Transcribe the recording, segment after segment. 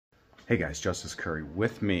Hey guys, Justice Curry.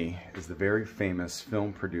 With me is the very famous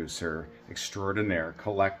film producer, extraordinaire,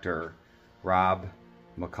 collector, Rob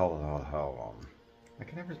McCallum.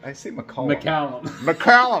 I say McCallum. McCallum.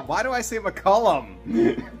 McCallum. Why do I say McCallum?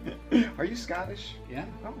 Are you Scottish? Yeah.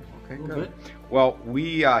 Oh, okay, a good. bit. Well,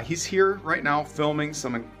 he's here right now filming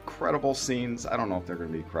some incredible scenes. I don't know if they're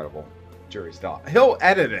going to be credible. Jury's still. He'll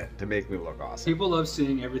edit it to make me look awesome. People love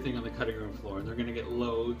seeing everything on the cutting room floor, and they're going to get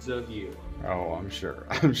loads of you. Oh, I'm sure.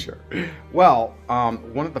 I'm sure. Well,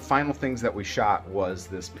 one of the final things that we shot was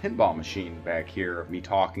this pinball machine back here, me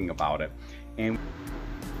talking about it. And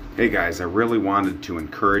hey guys, I really wanted to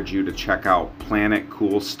encourage you to check out Planet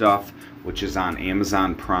Cool Stuff, which is on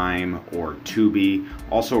Amazon Prime or Tubi.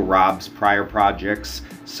 Also Rob's prior projects,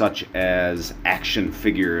 such as Action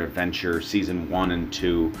Figure Adventure Season 1 and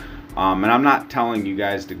 2. And I'm not telling you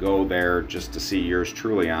guys to go there just to see yours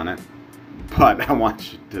truly on it, but I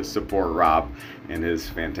want you to support Rob and his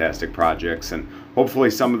fantastic projects. And hopefully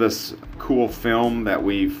some of this cool film that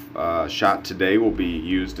we've shot today will be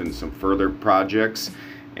used in some further projects.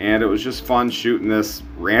 And it was just fun shooting this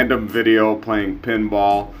random video playing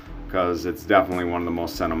pinball, because it's definitely one of the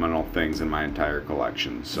most sentimental things in my entire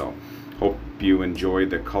collection. So hope you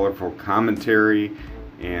enjoyed the colorful commentary,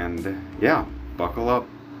 and yeah, buckle up.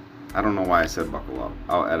 I don't know why I said buckle up.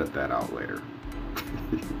 I'll edit that out later.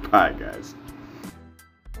 Bye, guys.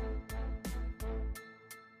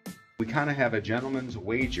 We kind of have a gentleman's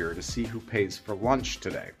wager to see who pays for lunch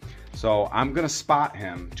today. So I'm going to spot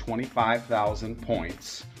him 25,000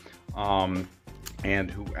 points. And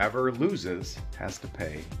whoever loses has to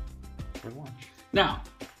pay for lunch. Now,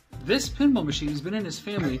 this pinball machine has been in his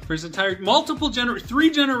family for his entire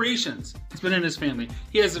three generations. It's been in his family.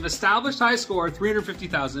 He has an established high score,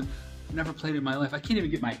 350,000. I've never played in my life. I can't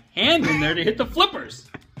even get my hand in there to hit the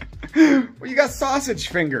flippers. Well, you got sausage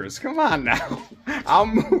fingers. Come on now. I'll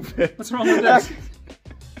move it. What's wrong with this?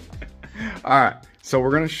 All right. So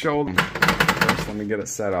we're gonna show them. First, let me get it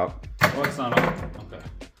set up. Oh, it's not on.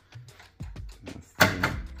 Okay.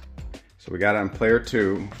 So we got it on player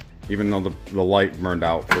 2. Even though the light burned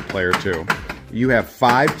out for player 2. You have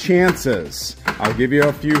 5 chances. I'll give you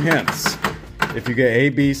a few hints. If you get A,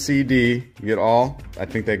 B, C, D, you get all. I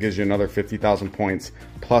think that gives you another 50,000 points,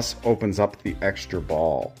 plus opens up the extra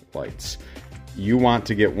ball lights. You want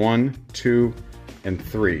to get 1, 2, and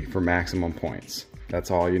 3 for maximum points. That's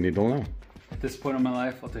all you need to know. At this point in my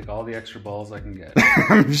life, I'll take all the extra balls I can get.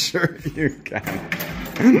 I'm sure you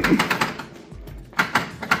can.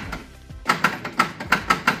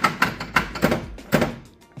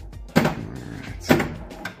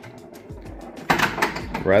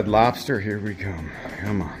 Red Lobster, here we come.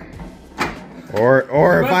 Come on. Or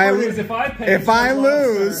if I lose,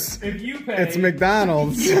 if you pay, it's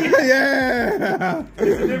McDonald's. Yeah.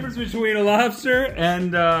 There's the difference between a lobster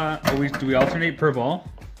and do we alternate per ball?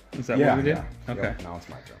 Is that what we did? Yeah. Okay. Yeah, now it's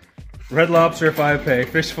my turn. Red Lobster if I pay,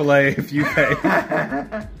 fish fillet if you pay.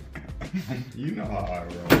 You know how I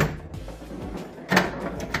roll.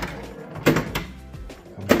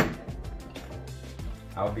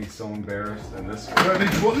 I'll be so embarrassed, and this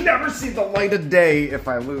footage will never see the light of day if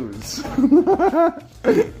I lose.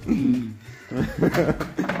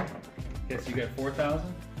 Yes, you got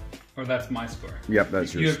 4,000? Or that's my score? Yep,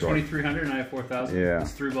 that's your score. You have 2,300 and I have 4,000? Yeah.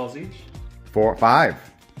 It's 3 balls each? 4, 5.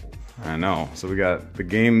 I know. So we got the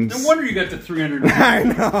games. No wonder you got to 300. I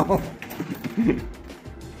know.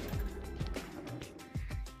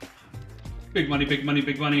 Big money, big money,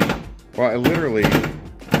 big money. Well, I literally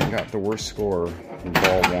got the worst score in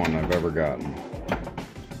ball 1 I've ever gotten.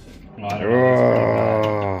 Oh, I don't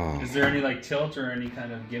know. Is there any like tilt or any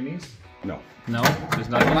kind of gimmies? No. No? There's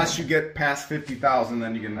nothing? Unless you get past 50,000,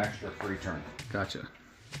 then you get an extra free turn. Gotcha.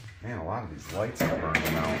 Man, a lot of these lights are burning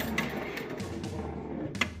out.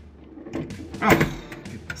 Oh,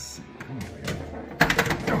 get this thing. Come on,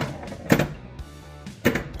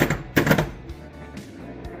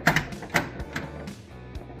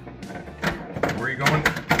 Where are you going?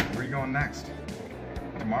 Where are you going next?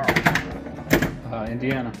 Tomorrow.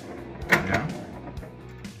 Indiana. Yeah.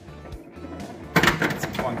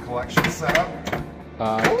 Some fun collection set up.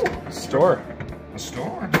 Store. A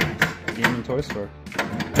store. Nice. Game and toy store.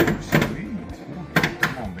 Sweet.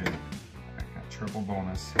 Come on, baby. I got triple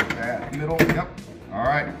bonus. Hit that middle. Yep. All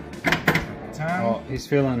right. Triple 10. Oh, he's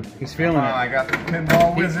feeling it. I got the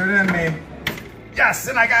pinball wizard in me. Yes,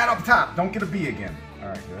 and I got it up top. Don't get a B again. All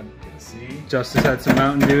right, good. Get a C. Justice had some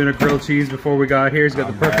Mountain Dew and a grilled cheese before we got here. He's got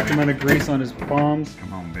the perfect amount of grease on his palms.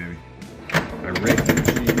 Come on, baby. I rigged the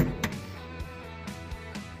machine.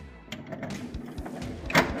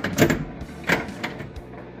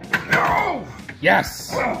 No!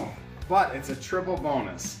 Yes! But it's a triple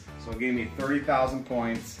bonus. So it gave me 30,000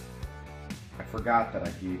 points. I forgot that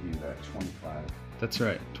I gave you that 25. That's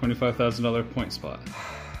right, $25,000 point spot.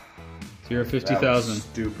 So you're at 50,000.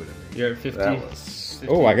 Stupid of me. You're at 50. That was...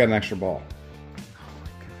 Oh, I got an extra ball.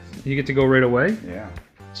 You get to go right away? Yeah.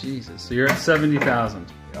 Jesus. So you're at 70,000.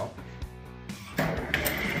 Yep. I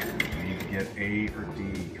need to get A or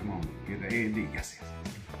D. Come on, get A and D. Yes, yes.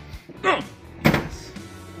 Oh. Yes.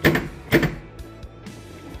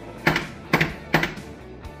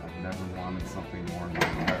 I've never wanted something more in my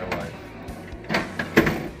entire life.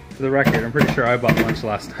 For the record, I'm pretty sure I bought lunch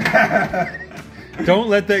last time. Don't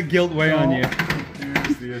let that guilt weigh on you.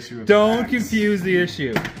 The issue with Don't confuse the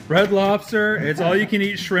issue. Red Lobster, it's all you can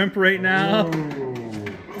eat shrimp right now.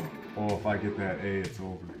 Oh, if I get that A, it's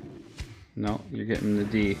over. No, you're getting the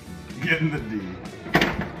D. Getting the D.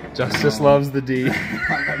 Justice loves the D.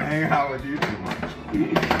 I'm gonna hang out with you too much.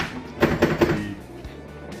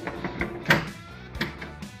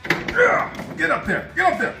 Get up there!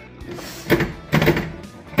 Get up there!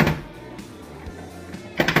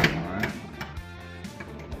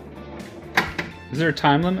 Is there a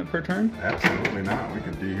time limit per turn? Absolutely not. We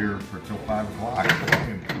could be here for till 5 o'clock.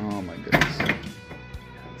 Oh my goodness.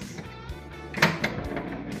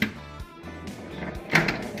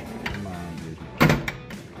 Come on, dude.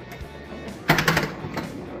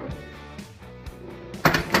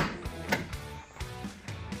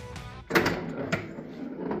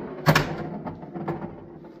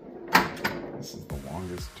 This is the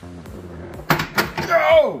longest turn I've ever had.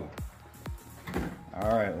 Go!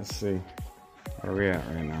 Alright, let's see. Where are we at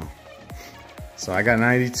right now? So I got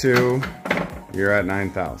 92. You're at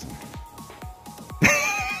 9,000.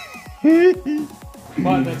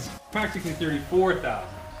 But that's practically 34,000.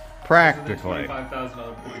 Practically.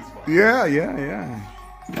 $25,000 point spot. Yeah, yeah, yeah.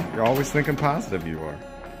 You're always thinking positive, you are.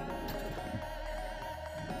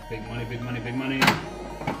 Big money, big money, big money.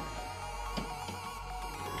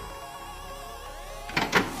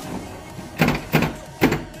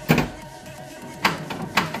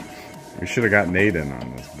 We should have got Nate in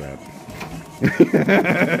on this bet.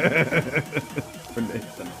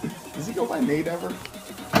 Does he go by Nate ever?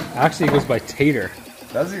 Actually, it goes by Tater.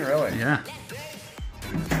 Does he really? Yeah.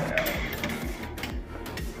 I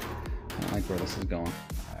don't like where this is going.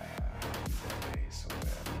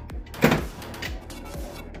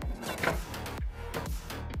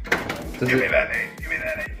 Give me that Nate. Give me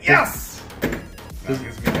that Nate. Yes! That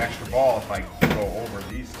gives me an extra ball if I go over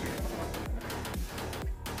these two.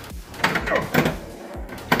 Go.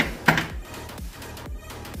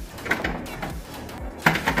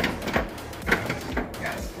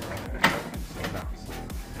 Yes. So nice.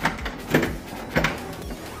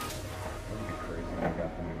 That'd be crazy if I got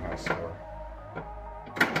the new high score.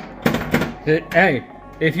 Hey,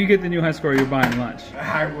 if you get the new high score, you're buying lunch.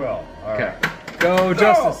 I will. All Okay. right. Go,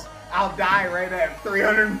 Justice. I'll die right at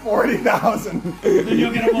 340,000. Then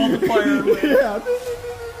you'll get a multiplier. Yeah.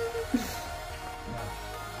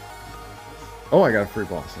 Oh, I got a free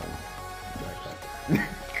ball, so.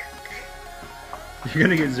 You're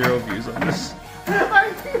gonna get 0 views on this.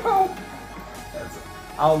 I know.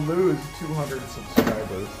 I'll lose 200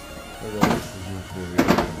 subscribers. This is usually the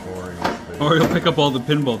boring thing. Or you'll pick up all the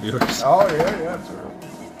pinball viewers. Oh, yeah, true.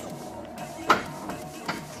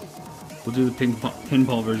 We'll do the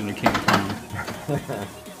pinball version of King of Kong.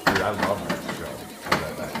 Dude, I love that show.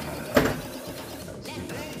 That was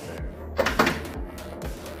super entertaining.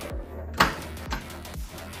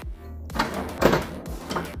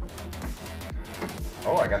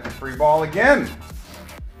 Oh, I got the free ball again.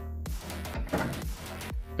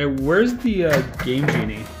 Hey, where's the Game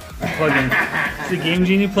Genie plug-in? Is the Game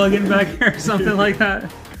Genie plug-in back here or something like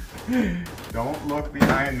that? Don't look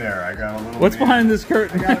behind there. I got a little. What's man. behind this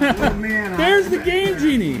curtain? I got a little man. There's the Game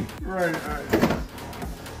Genie. Right.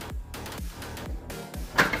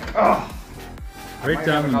 Oh. Right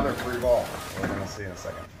down. Another free ball. We're gonna see in a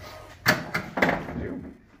second. Dude.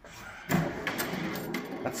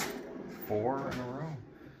 That's 4 in a row.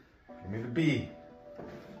 Give me the B.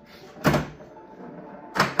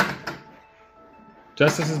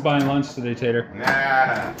 Justice is buying lunch today, Tater.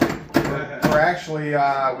 Nah. We're actually,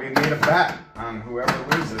 we made a bet on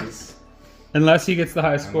whoever loses. Unless he gets the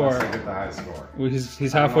high score. Unless I get the high score. Well,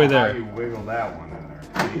 he's halfway there. How you wiggle that one in there?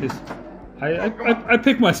 I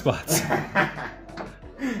pick my spots.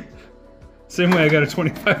 Same way I got a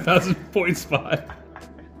 25,000 point spot.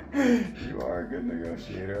 You are a good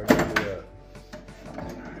negotiator. I'll give you that.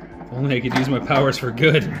 If only I could use my powers for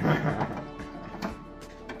good.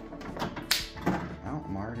 Well,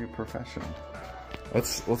 I'm already a professional.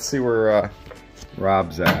 Let's see where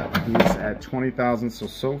Rob's at. He's at 20,000.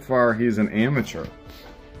 So far he's an amateur.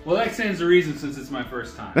 Well, that stands to reason since it's my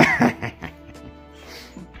first time.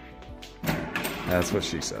 That's what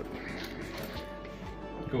she said.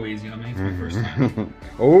 Go easy on me. It's my first time.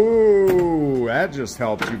 Oh, that just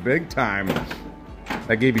helped you big time.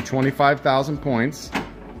 That gave you 25,000 points.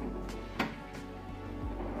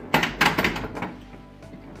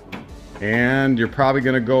 And you're probably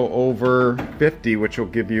going to go over 50, which will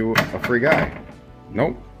give you a free guy.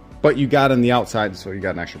 Nope. But you got on the outside, so you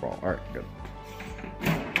got an extra ball. All right, good.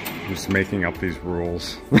 Just making up these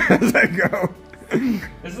rules as I go.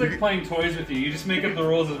 This is like playing toys with you. You just make up the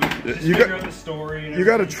rules as we just figure out the story. And you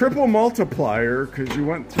got a triple multiplier because you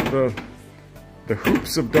went through the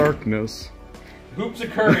hoops of darkness. Hoops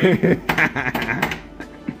occurring.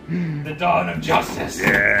 The dawn of justice.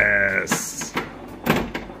 Yes.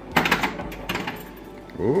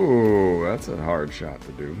 Ooh, that's a hard shot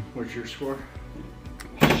to do. What's your score?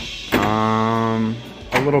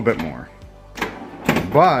 A little bit more.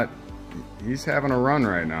 But he's having a run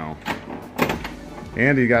right now.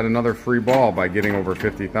 And he got another free ball by getting over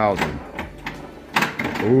 50,000.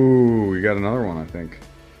 Ooh, you got another one, I think.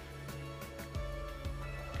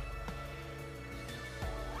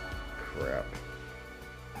 Crap.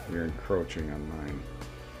 You're encroaching on mine.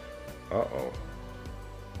 Uh-oh.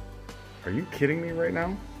 Are you kidding me right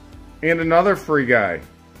now? And another free guy.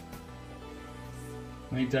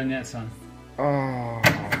 We ain't done yet, son. Oh,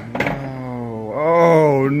 no.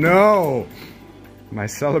 Oh, no. My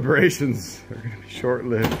celebrations are going to be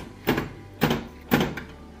short-lived. Come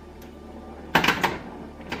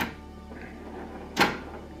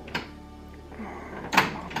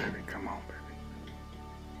on, baby. Come on,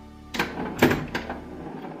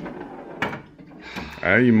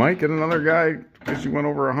 baby. You might get another guy because you went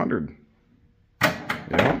over 100.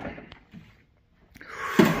 Yeah.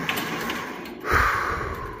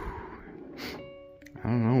 I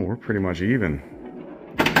don't know. We're pretty much even.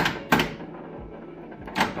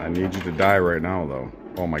 I need you to die right now, though.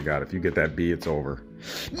 Oh my God, if you get that B, it's over.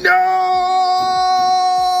 No!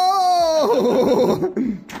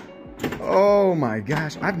 Oh my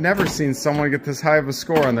gosh, I've never seen someone get this high of a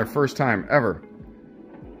score on their first time, ever.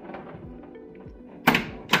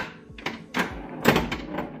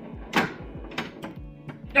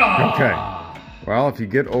 Okay. Well, if you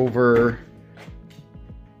get over...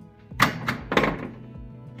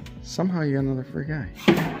 Somehow you got another free guy.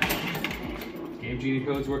 Game Genie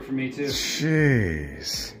codes work for me too.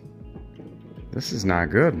 Jeez. This is not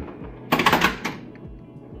good.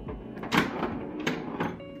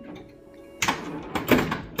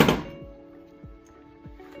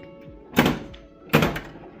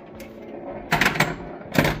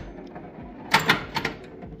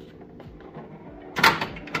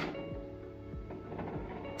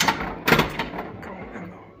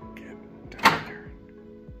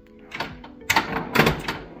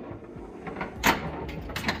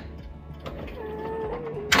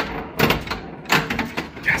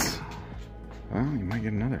 Well, you might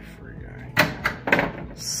get another free guy.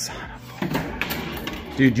 Son of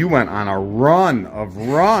a... Dude, you went on a run of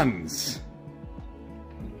runs.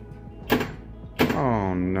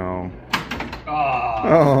 Oh, no.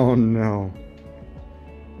 Oh, no.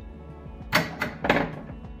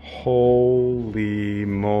 Holy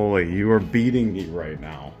moly. You are beating me right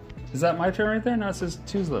now. Is that my turn right there? No, it says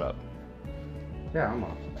 2's lit up. Yeah, I'm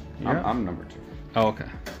up. I'm number 2. Oh, okay.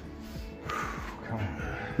 Come on.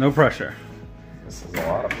 No pressure. This is a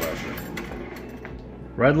lot of pressure.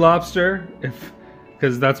 Red Lobster,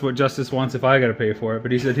 because that's what Justice wants if I gotta pay for it.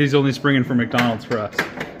 But he said he's only springing for McDonald's for us.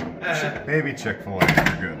 Maybe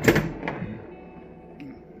Chick-fil-A. You're good.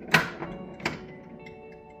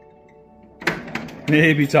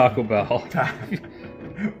 Maybe Taco Bell.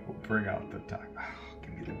 We'll bring out the taco. Oh,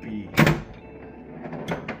 give me the B.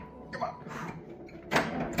 Come on.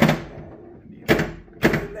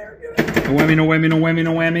 Get in there, get in. No whammy, no whammy, no whammy,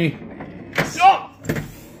 no whammy. Oh!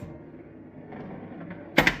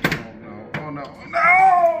 Oh no, oh no,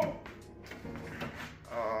 no!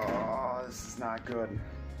 Oh, this is not good.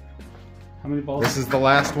 How many balls? This is the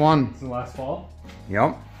last one. This is the last ball?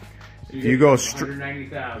 Yep. So you go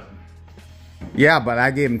 190,000. Yeah, but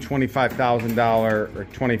I gave him $25,000 or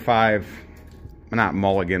 25, not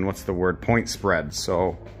mulligan, what's the word? Point spread.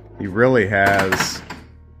 So he really has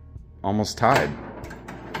almost tied.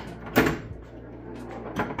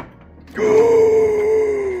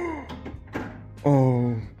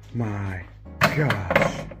 Oh my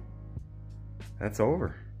gosh. That's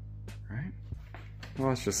over, right? Well,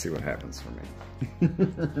 let's just see what happens for me.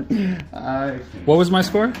 What was my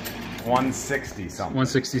score? 160 something.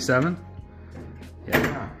 167?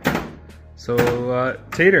 Yeah. So,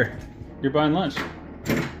 Tater, you're buying lunch.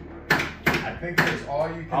 I think there's all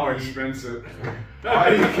you can How eat. expensive.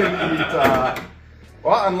 All you can eat.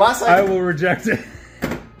 Well, unless I will reject it.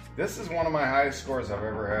 This is one of my highest scores I've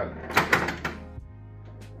ever had.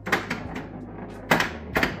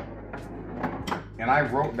 And I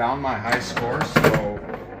wrote down my high score, so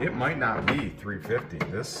it might not be 350.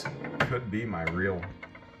 This could be my real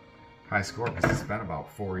high score because it's been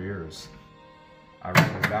about 4 years. I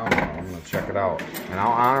wrote it down now. I'm going to check it out. And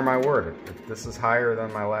I'll honor my word. If this is higher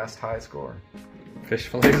than my last high score. Fish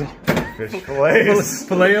fillets. Fish fillets.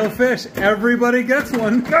 Filet-O-fish. Everybody gets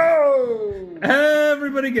one. No!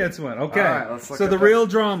 Everybody gets one. Okay. All right, let's look so at the the- real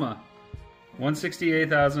drama.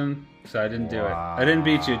 168,000. So I didn't do it. I didn't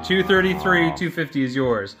beat you. 233, 250 is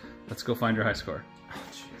yours. Let's go find your high score. Oh,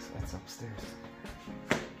 jeez. That's upstairs.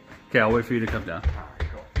 Okay, I'll wait for you to come down. All right,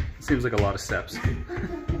 go. Seems like a lot of steps.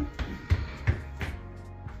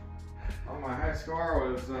 Oh, my high score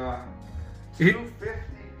was He- 250.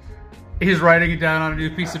 He's writing it down on a new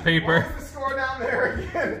piece of What paper. was the score down there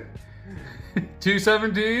again?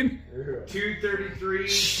 217. 233,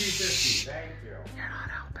 250. Thank you. You're not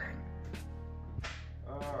helping.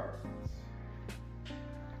 All right.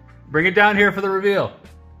 Bring it down here for the reveal.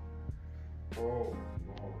 Oh, Lord.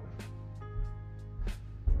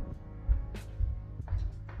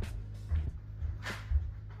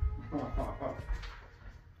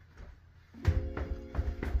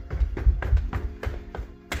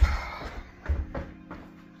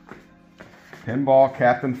 Pinball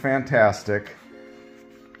Captain Fantastic.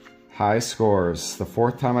 High scores. The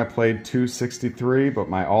fourth time I played 263, but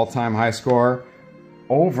my all-time high score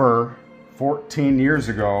over 14 years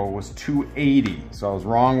ago was 280. So I was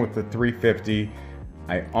wrong with the 350.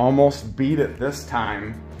 I almost beat it this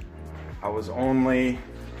time. I was only,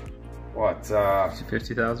 what,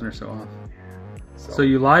 50,000 or so off. So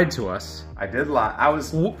you lied to us. I did lie. I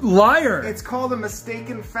was, Liar! it's called a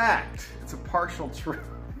mistaken fact. It's a partial truth.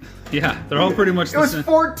 Yeah, they're all pretty much It the was same.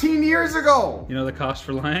 14 years ago. You know the cost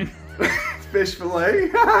for lying? Fish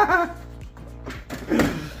fillet.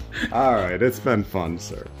 All right, it's been fun,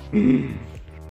 sir.